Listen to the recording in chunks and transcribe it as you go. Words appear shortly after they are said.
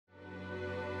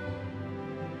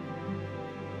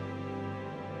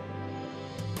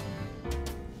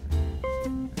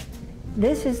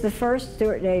This is the first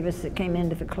Stuart Davis that came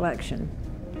into the collection,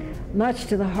 much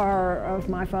to the horror of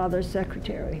my father's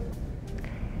secretary,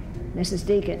 Mrs.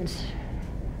 Deakins.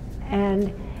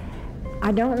 And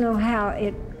I don't know how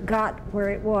it got where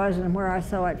it was and where I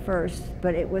saw it first,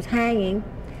 but it was hanging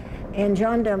in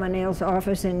John Domenil's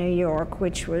office in New York,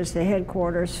 which was the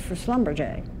headquarters for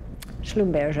Schlumberger,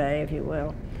 if you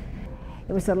will.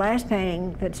 It was the last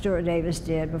painting that Stuart Davis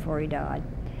did before he died.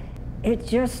 It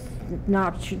just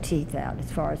knocked your teeth out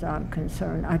as far as I'm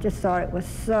concerned. I just thought it was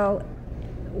so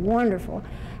wonderful.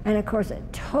 And of course, a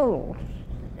total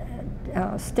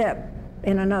step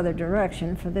in another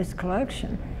direction for this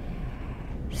collection.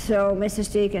 So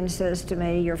Mrs. Deakins says to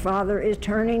me, "Your father is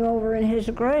turning over in his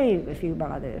grave if you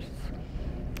buy this."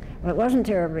 Well, it wasn't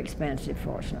terribly expensive,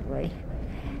 fortunately.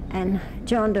 And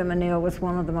John Domenil was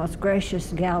one of the most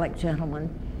gracious Gallic gentlemen.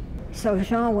 So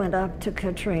Jean went up to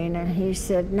Catherine and he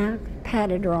said, now,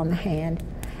 patted her on the hand,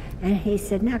 and he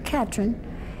said, "Now, Catherine,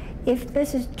 if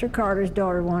Mr. Carter's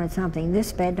daughter wanted something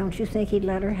this bad, don't you think he'd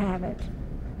let her have it?"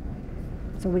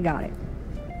 So we got it.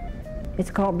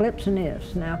 It's called Blips and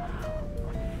Ifs. Now,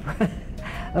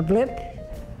 a blip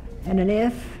and an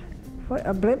if.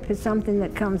 A blip is something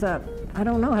that comes up. I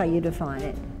don't know how you define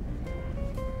it.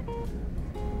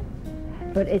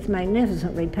 But it's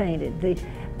magnificently painted.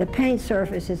 The paint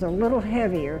surface is a little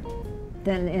heavier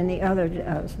than in the other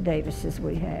Davises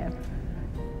we have.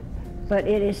 But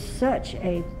it is such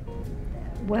a,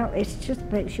 well, it just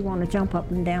makes you want to jump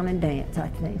up and down and dance, I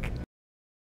think.